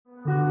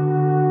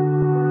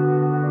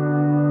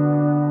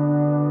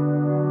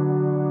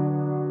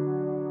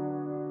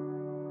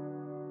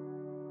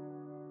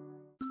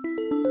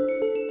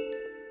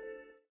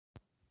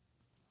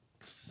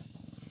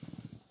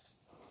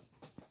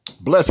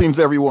Blessings,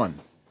 everyone.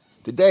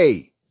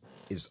 Today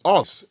is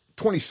August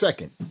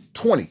 22nd,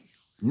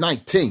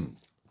 2019.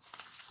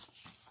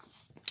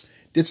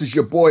 This is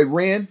your boy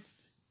Ren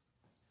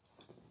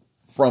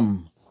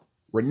from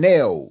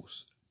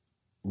Renell's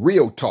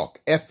Real Talk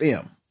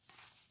FM.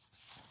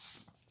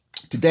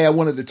 Today I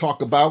wanted to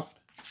talk about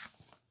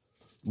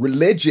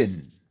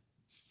religion.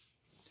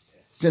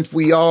 Since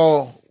we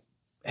all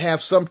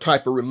have some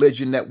type of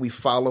religion that we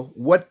follow,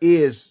 what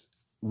is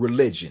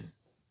religion?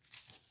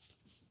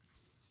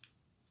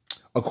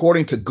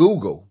 According to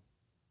Google,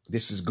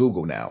 this is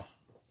Google now,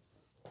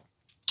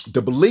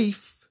 the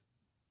belief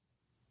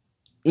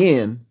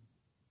in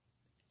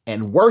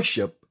and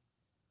worship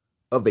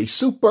of a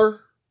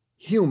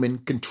superhuman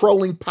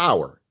controlling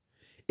power,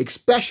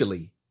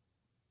 especially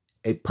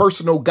a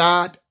personal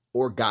God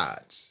or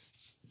gods.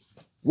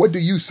 What do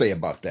you say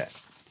about that?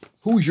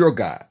 Who's your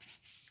God?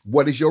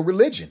 What is your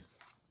religion?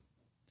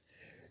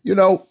 You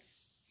know,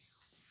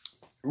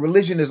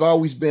 religion has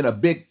always been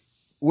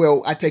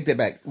I take that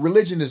back.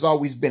 Religion has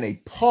always been a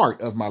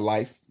part of my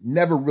life,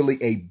 never really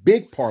a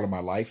big part of my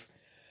life.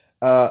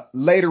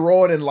 Later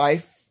on in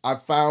life, I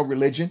found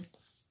religion.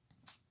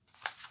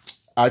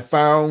 I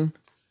found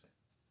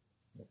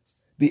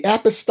the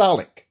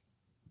apostolic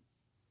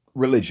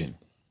religion.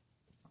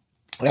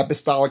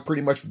 Apostolic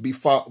pretty much would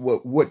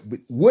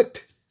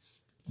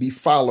be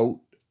followed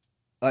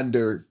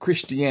under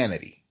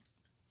Christianity.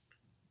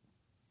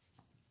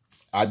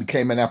 I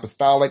became an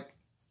apostolic.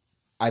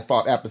 I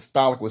thought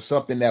apostolic was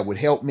something that would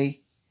help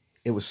me.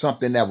 It was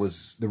something that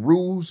was the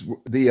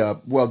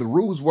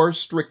rules were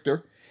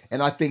stricter.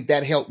 And I think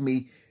that helped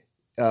me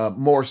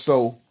more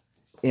so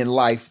in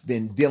life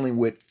than dealing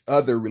with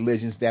other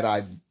religions that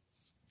I've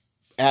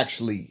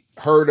actually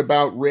heard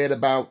about, read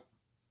about,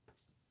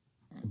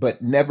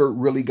 but never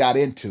really got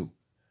into.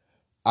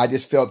 I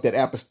just felt that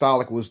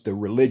apostolic was the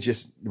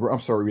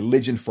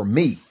religion for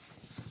me.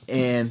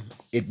 And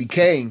it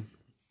became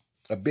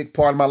a big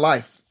part of my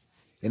life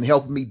and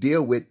helped me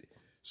deal with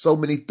so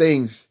many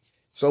things,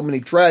 so many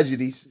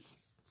tragedies,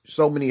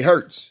 so many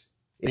hurts.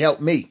 It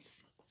helped me.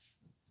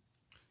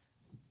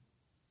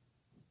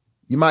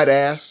 You might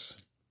ask,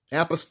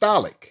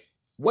 apostolic.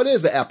 What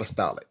is the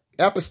apostolic?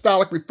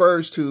 Apostolic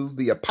refers to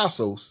the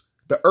apostles,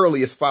 the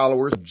earliest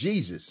followers of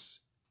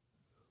Jesus,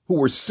 who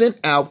were sent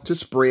out to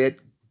spread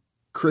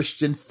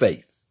Christian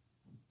faith.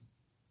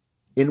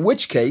 In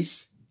which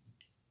case,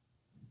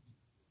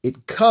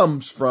 it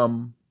comes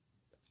from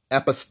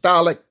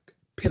apostolic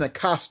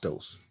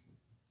Pentecostals,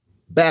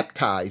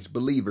 baptized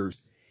believers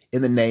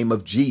in the name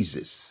of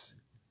Jesus.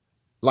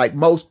 Like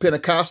most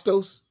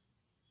Pentecostals,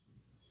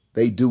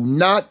 they do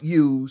not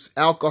use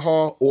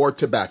alcohol or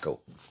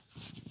tobacco.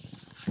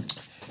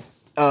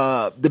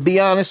 To be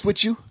honest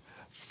with you,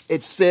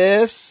 it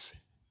says,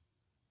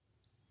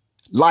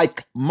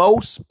 like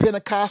most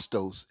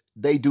Pentecostals,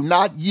 they do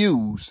not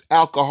use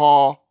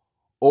alcohol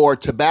or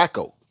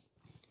tobacco.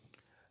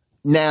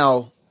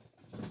 Now,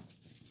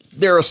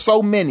 there are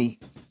so many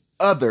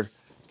other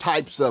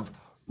types of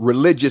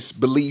religious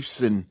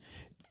beliefs and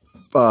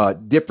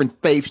different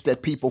faiths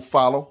that people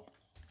follow.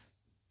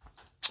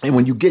 And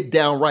when you get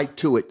down right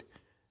to it,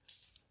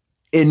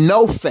 in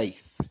no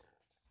faith,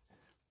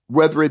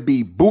 whether it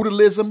be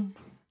Buddhism,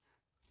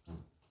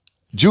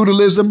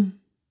 Judaism,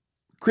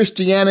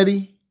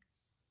 Christianity,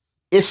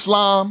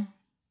 Islam,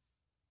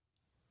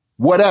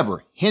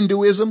 whatever,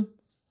 Hinduism,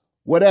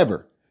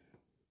 whatever,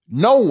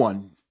 no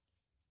one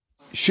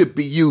should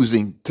be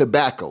using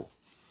tobacco.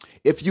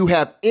 If you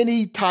have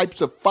any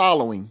types of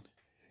following,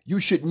 you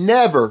should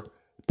never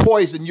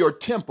poison your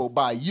temple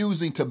by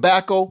using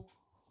tobacco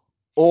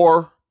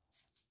or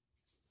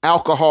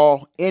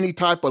alcohol, any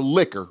type of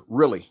liquor,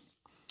 really.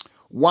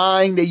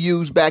 Wine they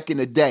used back in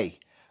the day.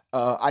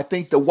 I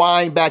think the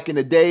wine back in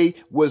the day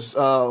was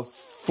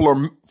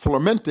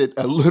fermented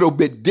a little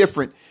bit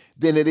different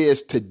than it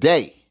is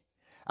today.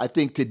 I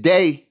think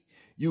today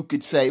you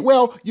could say,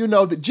 well, you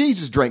know that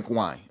Jesus drank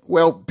wine.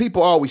 Well,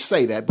 people always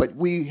say that, but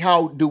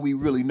how do we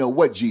really know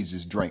what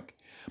Jesus drank?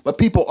 But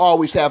people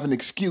always have an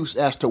excuse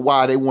as to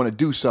why they want to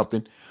do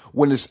something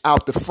when it's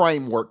out the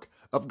framework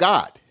of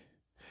God.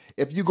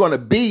 If you're going to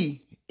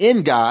be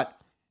in God,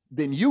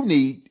 then you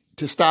need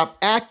to stop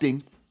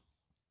acting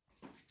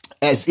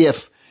as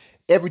if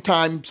every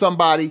time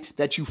somebody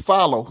that you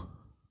follow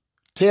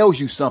tells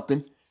you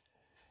something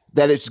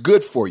that it's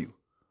good for you.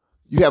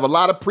 You have a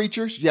lot of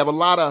preachers. You have a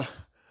lot of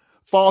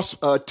false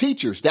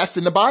teachers. That's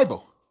in the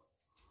Bible.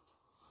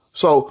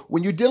 So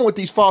when you're dealing with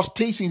these false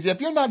teachings, if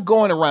you're not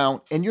going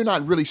around and you're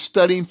not really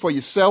studying for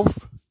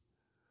yourself,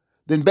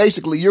 then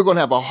basically you're going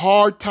to have a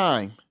hard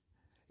time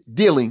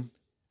dealing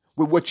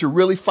with what you're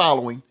really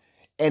following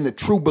and the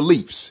true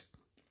beliefs.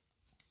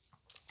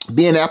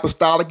 Being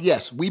apostolic,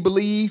 yes, we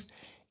believe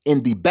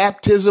in the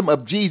baptism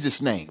of Jesus'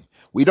 name.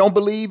 We don't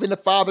believe in the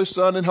Father,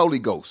 Son, and Holy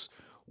Ghost.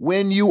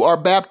 When you are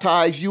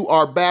baptized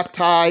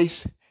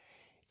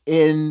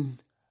in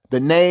the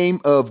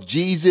name of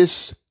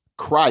Jesus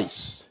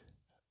Christ,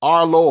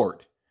 our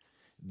Lord.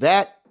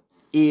 That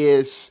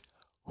is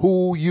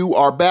who you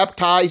are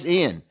baptized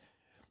in.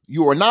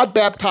 You are not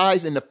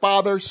baptized in the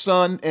Father,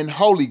 Son, and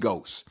Holy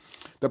Ghost.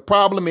 The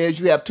problem is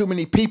you have too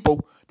many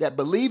people that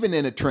believe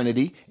in the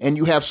Trinity, and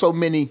you have so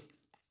many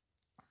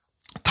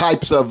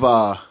types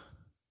of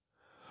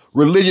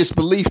religious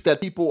belief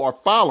that people are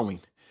following.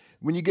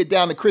 When you get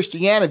down to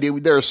Christianity,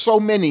 there are so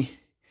many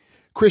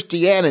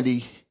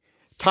Christianity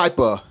type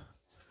of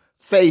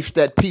faith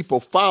that people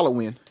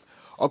following.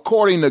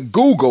 According to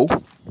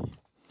Google,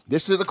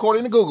 this is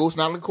according to Google, it's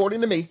not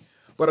according to me,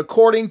 but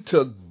according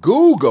to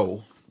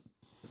Google,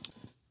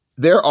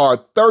 there are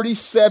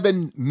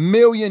 37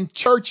 million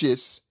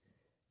churches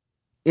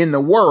in the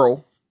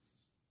world.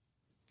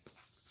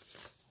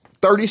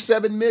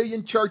 37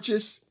 million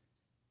churches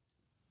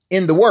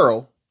in the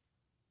world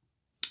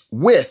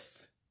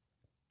with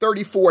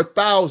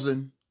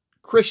 34,000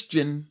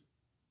 Christian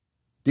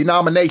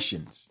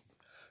denominations.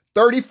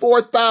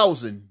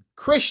 34,000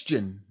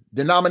 Christian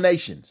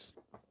denominations.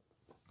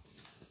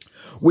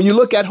 When you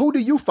look at who do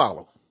you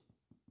follow?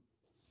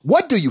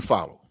 What do you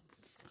follow?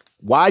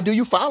 Why do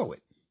you follow it?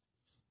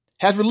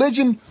 Has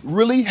religion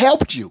really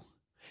helped you?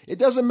 It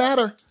doesn't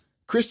matter.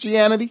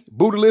 Christianity,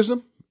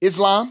 Buddhism,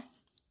 Islam,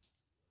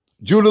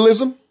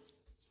 Judaism.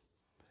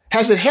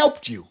 Has it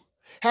helped you?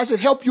 Has it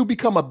helped you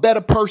become a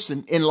better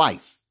person in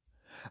life?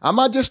 I'm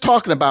not just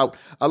talking about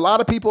a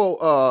lot of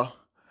people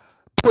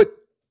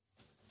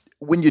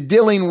when you're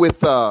dealing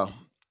with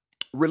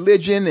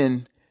religion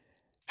and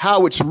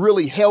how it's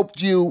really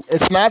helped you.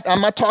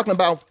 I'm not talking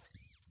about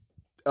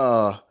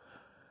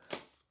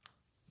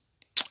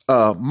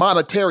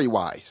monetary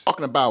wise. I'm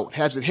talking about,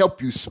 has it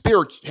helped you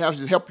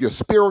has it helped your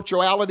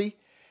spirituality?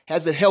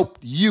 Has it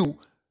helped you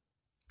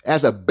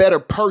as a better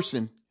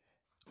person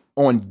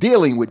on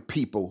dealing with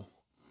people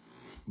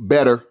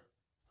better?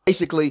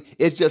 Basically,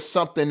 it's just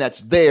something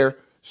that's there,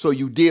 so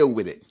you deal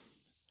with it.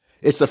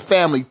 It's a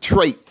family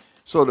trait.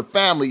 So the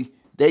family,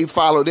 they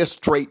follow this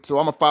trait, so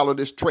I'm going to follow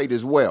this trait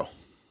as well.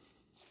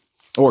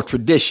 Or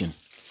tradition,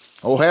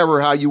 or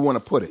however how you want to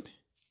put it.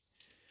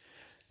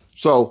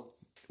 So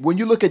when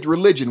you look at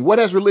religion, what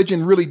has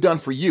religion really done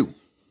for you?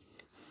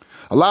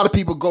 A lot of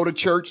people go to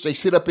church, they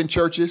sit up in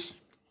churches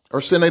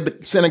or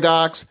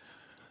synagogues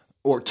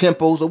or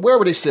temples or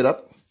wherever they sit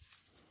up,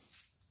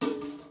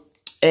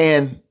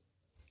 and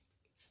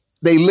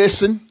they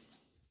listen.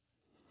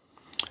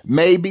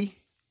 Maybe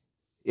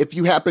if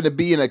you happen to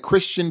be in a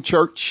Christian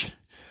church,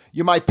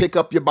 you might pick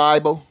up your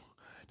Bible.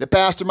 The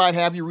pastor might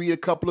have you read a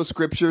couple of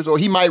scriptures, or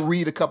he might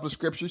read a couple of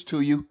scriptures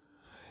to you.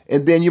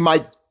 And then you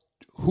might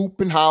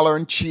hoop and holler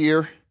and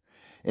cheer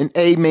and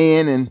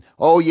amen. And,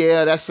 oh,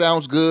 yeah, that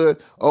sounds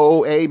good.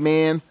 Oh,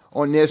 amen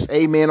on this,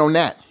 amen on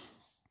that.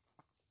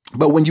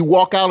 But when you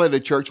walk out of the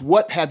church,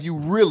 what have you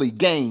really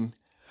gained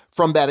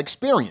from that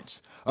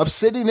experience of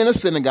sitting in a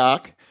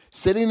synagogue,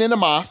 sitting in a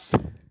mosque,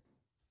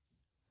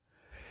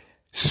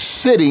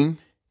 sitting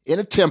in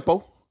a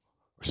temple,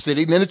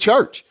 sitting in a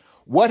church?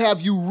 What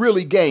have you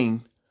really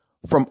gained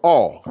from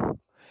all?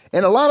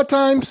 And a lot of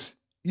times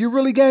you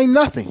really gain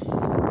nothing.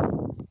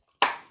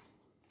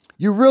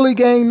 You really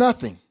gain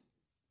nothing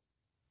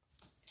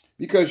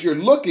because you're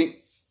looking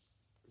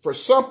for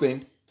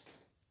something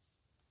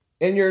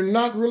and you're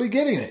not really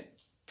getting it.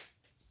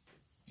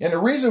 And the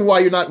reason why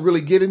you're not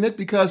really getting it,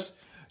 because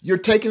you're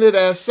taking it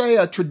as, say,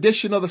 a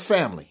tradition of the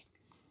family.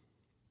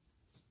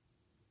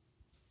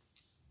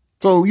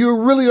 So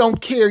you really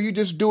don't care. You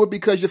just do it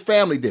because your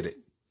family did it.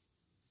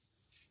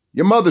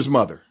 Your mother's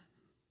mother.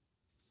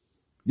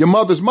 Your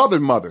mother's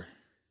mother's mother.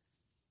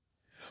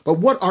 But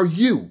what are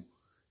you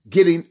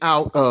getting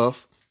out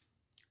of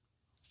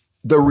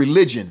the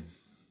religion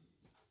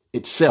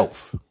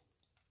itself?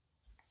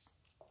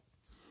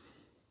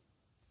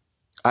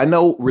 I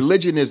know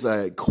religion is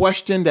a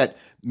question that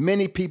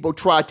many people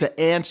try to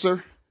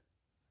answer,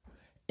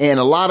 and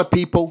a lot of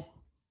people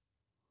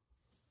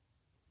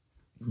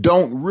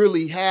don't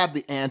really have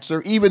the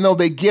answer, even though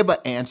they give an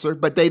answer,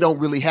 but they don't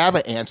really have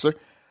an answer.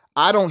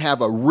 I don't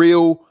have a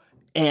real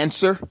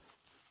answer.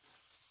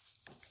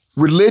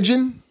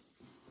 Religion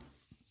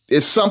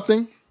is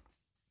something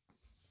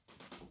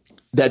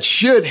that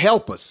should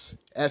help us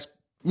as,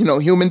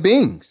 human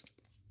beings.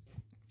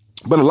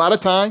 But a lot of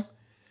time,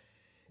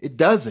 it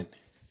doesn't.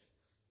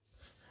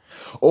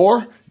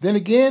 Or then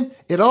again,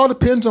 it all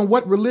depends on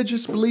what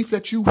religious belief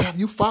that you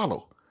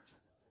follow.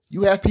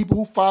 You have people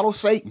who follow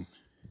Satan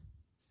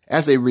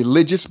as a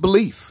religious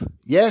belief.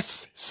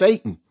 Yes,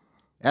 Satan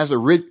as a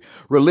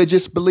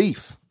religious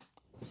belief.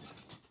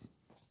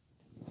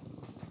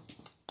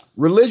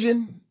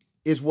 Religion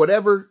is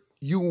whatever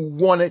you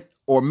want it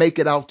or make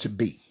it out to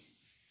be.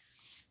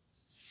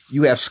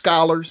 You have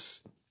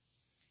scholars,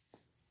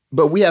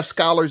 but we have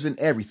scholars in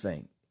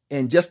everything.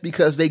 And just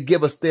because they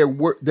give us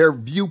their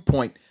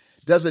viewpoint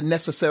doesn't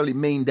necessarily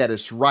mean that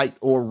it's right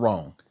or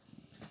wrong.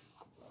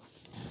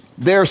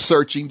 They're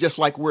searching just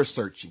like we're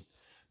searching.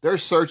 They're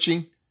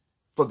searching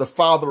for the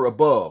Father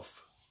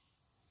above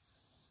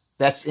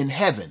that's in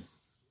heaven.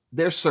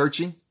 They're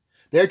searching.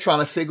 They're trying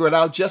to figure it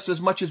out just as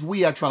much as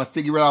we are trying to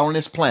figure it out on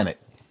this planet.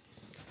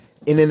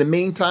 And in the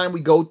meantime, we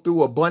go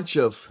through a bunch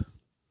of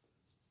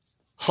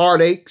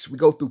heartaches. We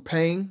go through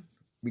pain.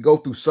 We go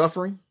through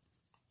suffering.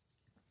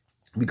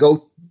 We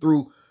go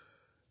through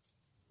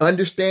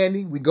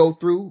understanding. We go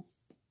through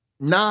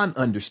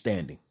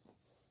non-understanding.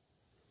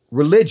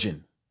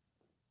 Religion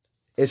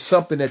is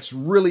something that's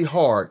really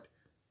hard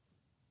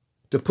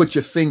to put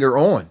your finger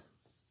on.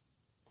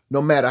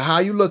 No matter how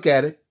you look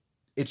at it,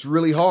 it's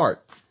really hard.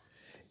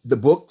 The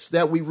books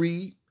that we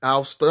read,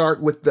 I'll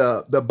start with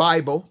the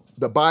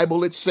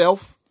Bible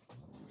itself.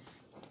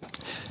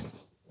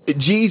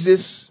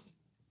 Jesus,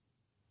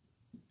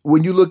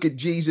 when you look at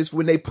Jesus,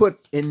 when they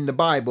put in the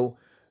Bible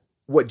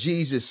what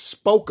Jesus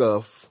spoke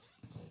of,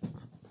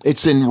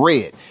 it's in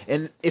red.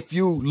 And if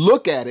you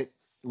look at it,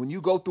 when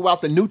you go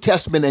throughout the New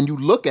Testament and you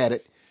look at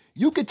it,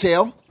 you can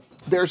tell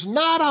there's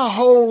not a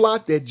whole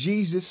lot that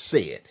Jesus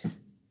said.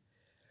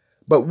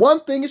 But one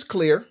thing is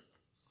clear.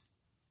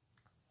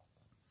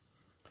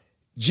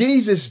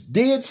 Jesus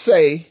did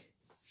say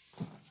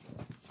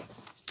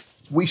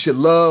we should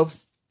love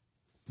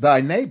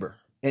thy neighbor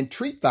and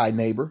treat thy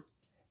neighbor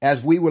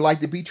as we would like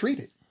to be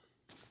treated.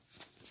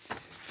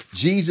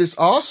 Jesus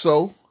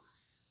also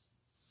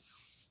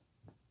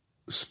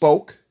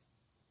spoke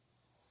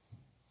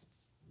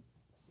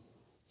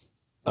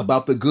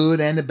about the good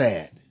and the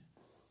bad.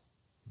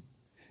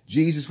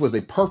 Jesus was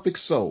a perfect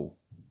soul.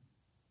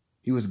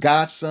 He was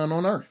God's son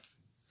on earth.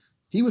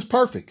 He was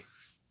perfect.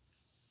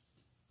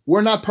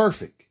 We're not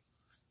perfect.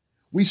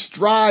 We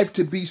strive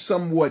to be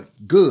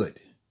somewhat good.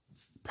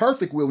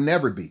 Perfect we'll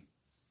never be.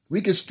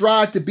 We can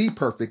strive to be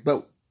perfect,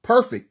 but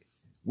perfect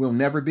we'll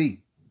never be.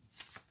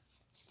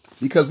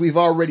 Because we've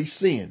already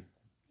sinned.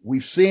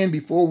 We've sinned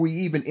before we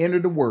even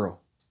entered the world.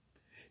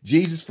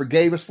 Jesus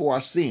forgave us for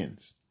our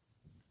sins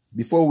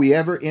before we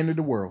ever entered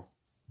the world.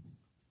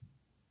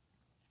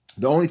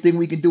 The only thing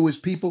we can do as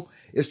people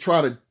is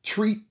try to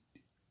treat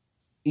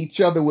each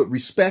other with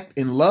respect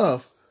and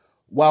love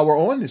while we're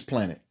on this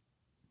planet.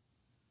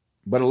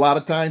 But a lot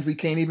of times we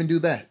can't even do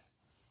that.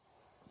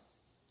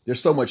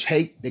 There's so much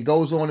hate that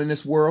goes on in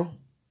this world.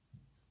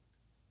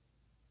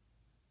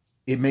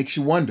 It makes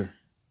you wonder,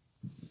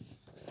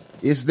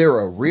 is there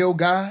a real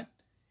God?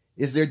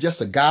 Is there just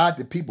a God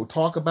that people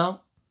talk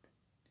about?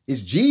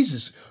 Was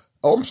Jesus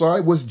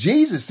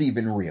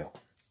even real?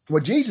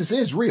 Well, Jesus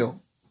is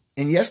real.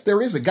 And yes,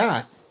 there is a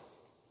God.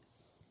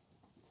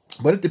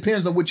 But it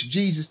depends on which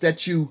Jesus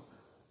that you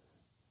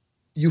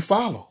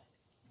follow.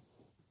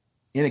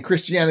 In a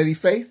Christianity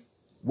faith,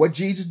 what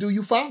Jesus do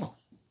you follow?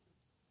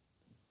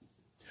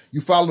 You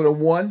follow the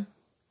one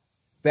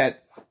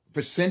that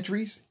for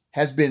centuries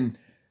has been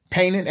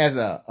painted as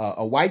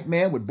a white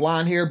man with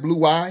blonde hair,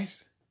 blue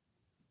eyes.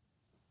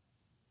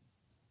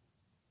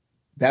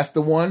 That's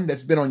the one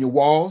that's been on your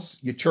walls,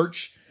 your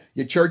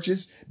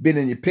churches, been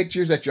in your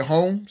pictures at your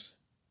homes,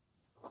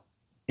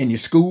 in your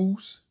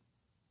schools.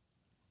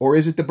 Or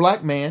is it the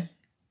black man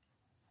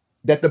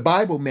that the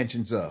Bible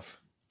mentions of?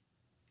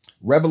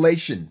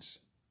 Revelations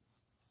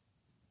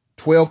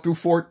 12 through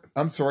 4,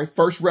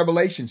 First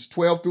Revelations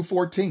 12 through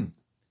 14.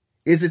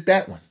 Is it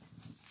that one?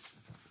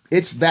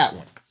 It's that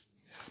one.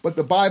 But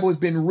the Bible has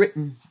been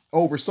written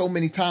over so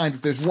many times.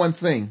 If there's one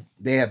thing,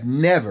 they have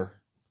never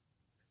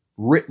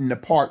written the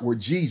part where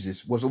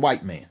Jesus was a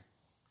white man.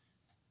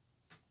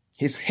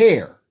 His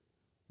hair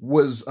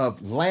was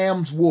of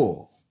lamb's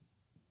wool.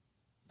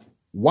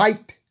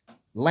 White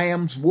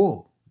lamb's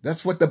wool.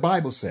 That's what the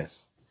Bible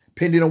says,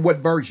 depending on what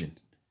version.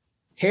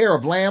 Hair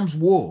of lamb's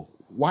wool.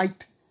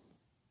 White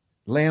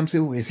lamb's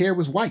wool. His hair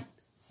was white.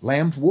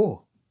 Lamb's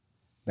wool.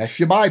 That's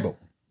your Bible.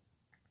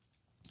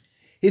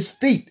 His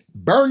feet,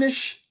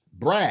 burnished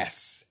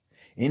brass.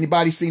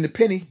 Anybody seen a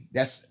penny?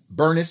 That's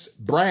burnished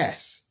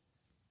brass.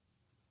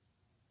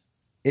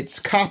 It's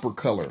copper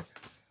color.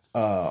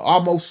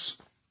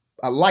 Almost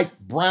a light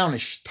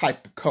brownish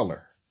type of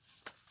color.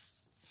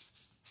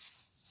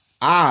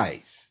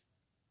 Eyes.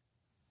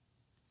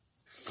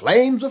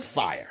 Flames of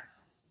fire.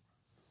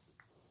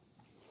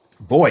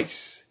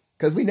 Voice.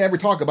 Because we never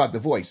talk about the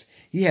voice.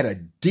 He had a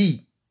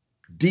deep,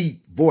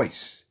 deep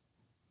voice.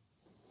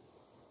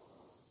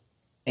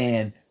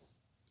 And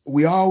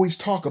we always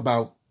talk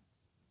about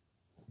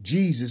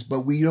Jesus,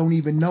 but we don't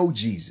even know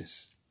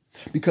Jesus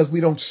because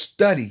we don't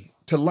study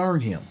to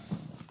learn him.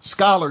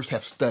 Scholars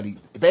have studied.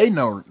 They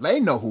know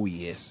who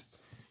he is.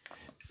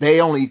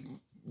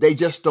 They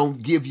just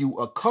don't give you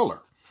a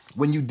color.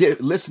 When you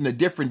listen to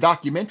different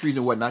documentaries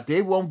and whatnot,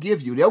 they'll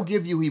give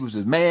you he was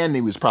a man.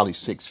 He was probably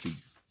 6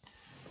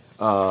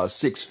 feet,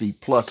 6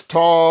 feet plus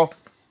tall.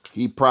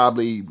 He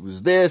probably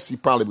was this, he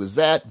probably was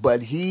that,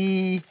 but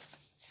he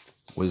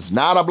was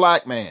not a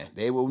black man.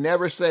 They will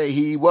never say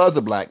he was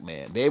a black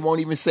man. They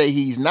won't even say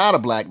he's not a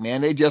black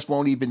man. They just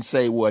won't even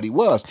say what he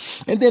was.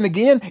 And then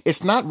again,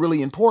 it's not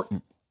really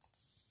important.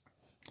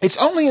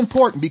 It's only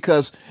important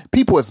because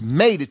people have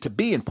made it to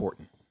be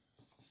important.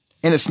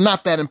 And it's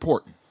not that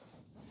important.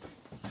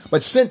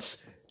 But since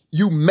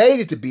you made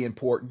it to be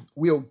important,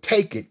 we'll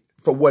take it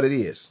for what it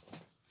is.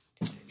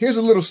 Here's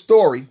a little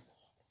story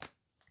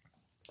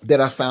that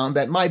I found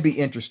that might be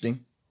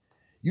interesting.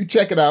 You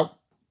check it out.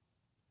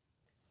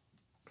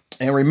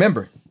 And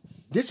remember,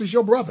 this is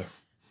your brother.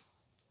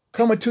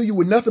 coming to you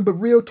with nothing but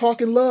real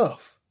talk and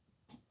love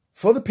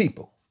for the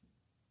people.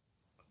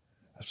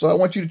 So I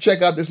want you to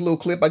check out this little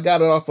clip. I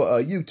got it off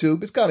of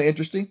YouTube. It's kind of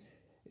interesting.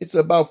 It's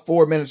about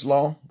 4 minutes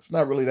long. It's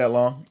not really that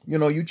long.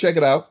 You check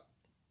it out.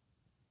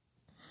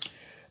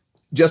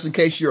 Just in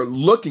case you're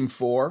looking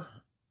for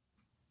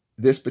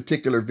this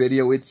particular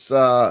video,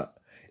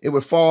 it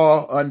would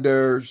fall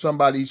under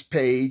somebody's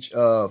page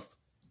of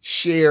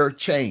Share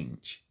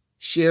Change.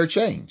 Share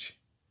Change.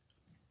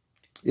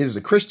 It is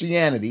a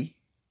Christianity.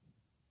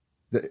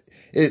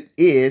 It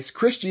is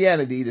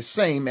Christianity the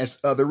same as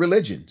other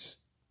religions?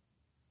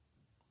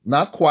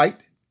 Not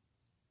quite.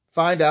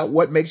 Find out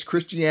what makes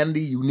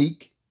Christianity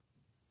unique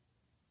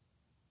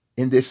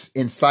in this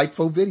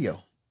insightful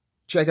video.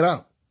 Check it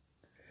out.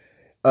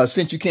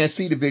 Since you can't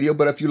see the video,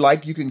 but if you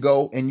like, you can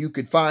go and you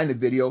could find the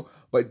video,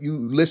 but you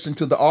listen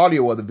to the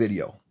audio of the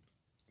video.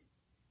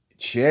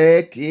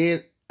 Check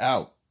it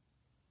out.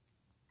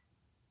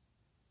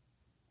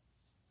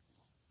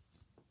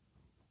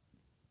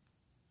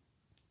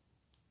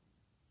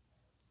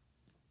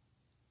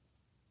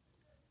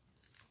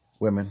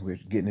 Women, we're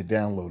getting it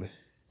downloaded.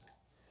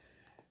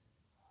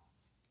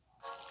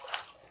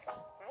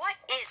 What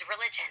is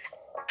religion?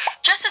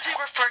 Just as we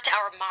refer to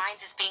our minds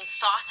as being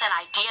thoughts and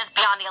ideas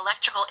beyond the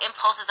electrical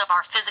impulses of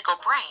our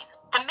physical brain,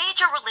 the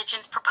major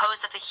religions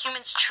propose that the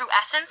human's true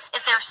essence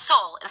is their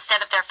soul instead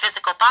of their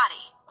physical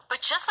body.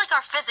 But just like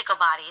our physical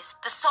bodies,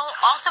 the soul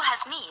also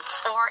has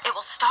needs, or it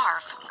will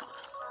starve.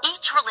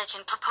 Each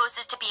religion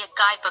proposes to be a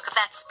guidebook of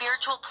that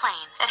spiritual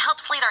plane that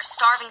helps lead our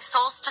starving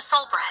souls to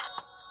soul bread.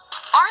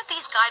 Aren't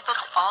these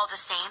guidebooks all the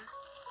same?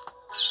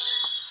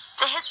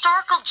 The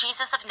historical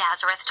Jesus of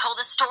Nazareth told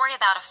a story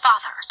about a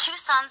father, 2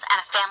 sons, and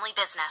a family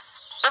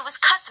business. It was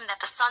custom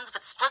that the sons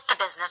would split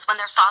the business when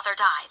their father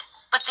died.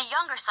 But the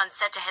younger son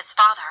said to his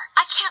father,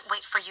 "I can't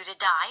wait for you to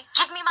die.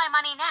 Give me my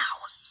money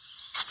now."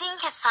 Seeing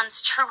his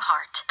son's true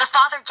heart, the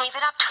father gave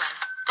it up to him.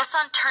 The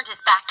son turned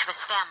his back to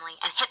his family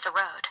and hit the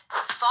road.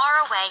 Far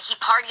away, he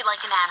partied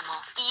like an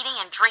animal, eating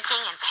and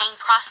drinking and paying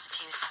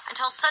prostitutes,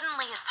 until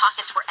suddenly his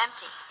pockets were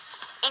empty.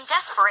 In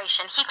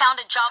desperation, he found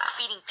a job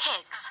feeding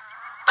pigs.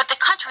 But the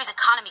country's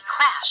economy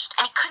crashed,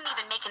 and he couldn't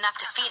even make enough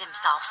to feed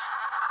himself.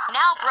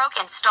 Now broke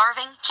and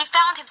starving, he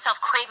found himself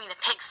craving the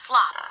pig's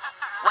slop,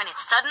 when it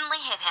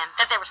suddenly hit him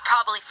that there was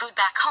probably food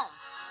back home.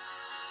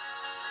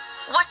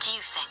 What do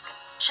you think?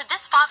 Should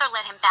this father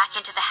let him back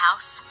into the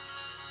house?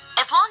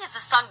 As long as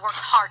the son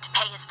works hard to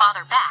pay his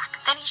father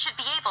back, then he should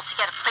be able to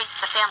get a place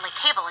at the family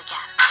table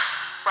again.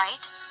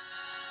 Right?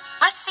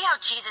 Let's see how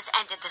Jesus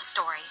ended this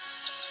story.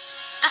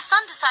 The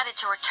son decided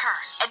to return,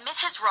 admit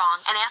his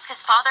wrong, and ask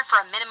his father for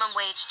a minimum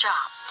wage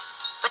job.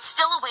 But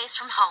still a ways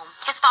from home,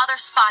 his father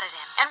spotted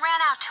him and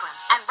ran out to him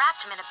and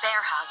wrapped him in a bear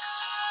hug.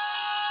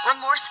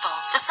 Remorseful,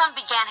 the son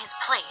began his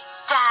plea.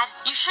 "Dad,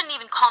 you shouldn't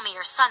even call me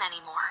your son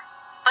anymore."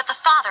 But the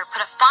father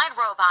put a fine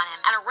robe on him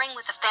and a ring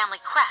with the family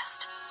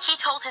crest. He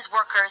told his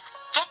workers,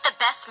 "Get the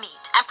best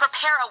meat and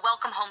prepare a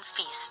welcome home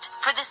feast,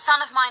 for this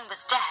son of mine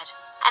was dead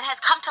and has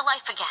come to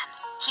life again.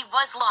 He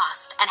was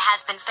lost and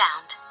has been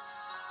found."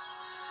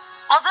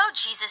 Although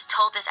Jesus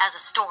told this as a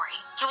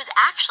story, he was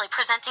actually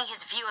presenting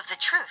his view of the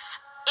truth.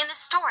 In the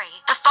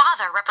story, the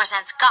Father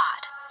represents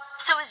God.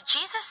 So is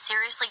Jesus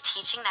seriously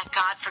teaching that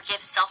God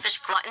forgives selfish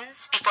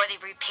gluttons before they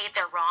repaid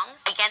their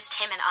wrongs against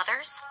him and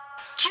others?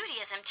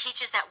 Judaism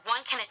teaches that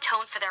one can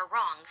atone for their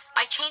wrongs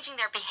by changing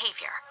their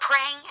behavior,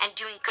 praying, and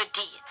doing good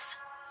deeds.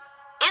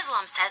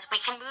 Islam says we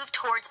can move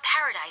towards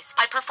paradise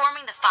by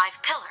performing the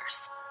 5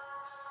 pillars.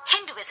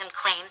 Hinduism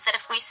claims that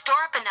if we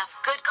store up enough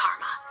good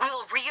karma, we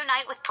will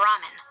reunite with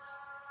Brahman.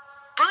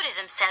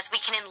 Buddhism says we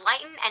can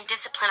enlighten and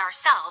discipline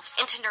ourselves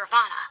into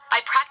nirvana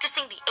by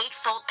practicing the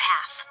 8-fold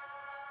path.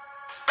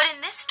 But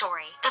in this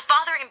story, the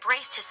father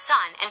embraced his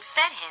son and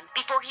fed him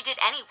before he did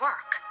any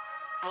work.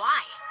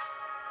 Why?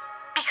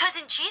 Because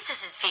in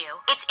Jesus'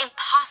 view, it's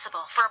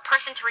impossible for a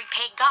person to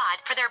repay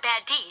God for their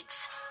bad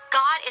deeds.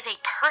 God is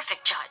a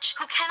perfect judge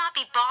who cannot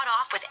be bought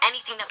off with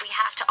anything that we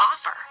have to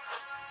offer.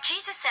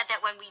 Jesus said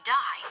that when we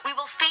die, we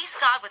will face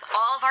God with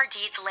all of our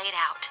deeds laid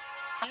out.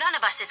 None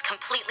of us is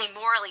completely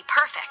morally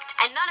perfect,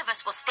 and none of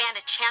us will stand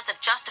a chance of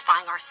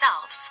justifying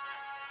ourselves.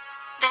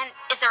 Then,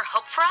 is there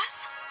hope for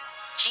us?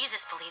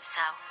 Jesus believed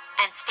so,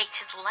 and staked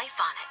his life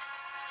on it.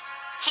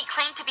 He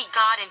claimed to be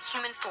God in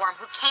human form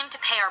who came to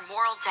pay our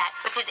moral debt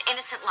with his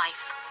innocent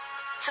life,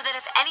 so that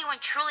if anyone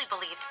truly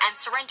believed and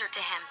surrendered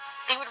to him,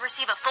 they would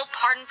receive a full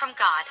pardon from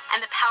God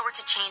and the power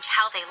to change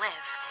how they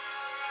live.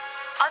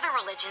 Other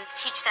religions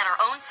teach that our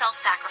own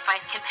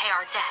self-sacrifice can pay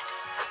our debt.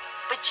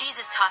 But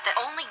Jesus taught that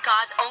only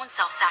God's own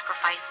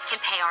self-sacrifice can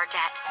pay our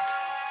debt.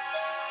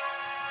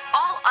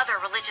 All other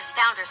religious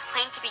founders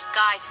claim to be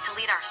guides to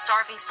lead our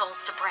starving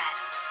souls to bread.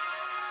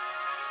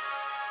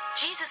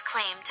 Jesus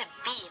claimed to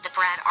be the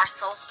bread our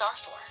souls starve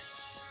for.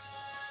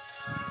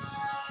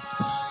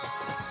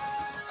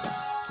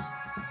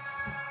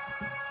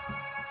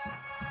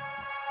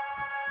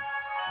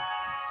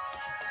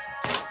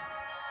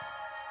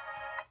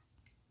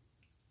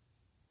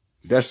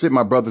 That's it,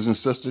 my brothers and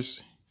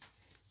sisters.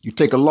 You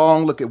take a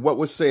long look at what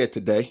was said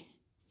today.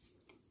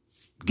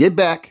 Get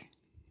back.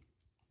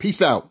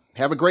 Peace out.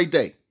 Have a great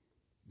day.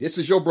 This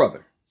is your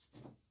brother,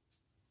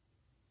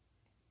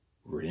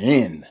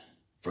 Ren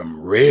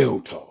from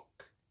Real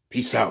Talk.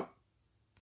 Peace out.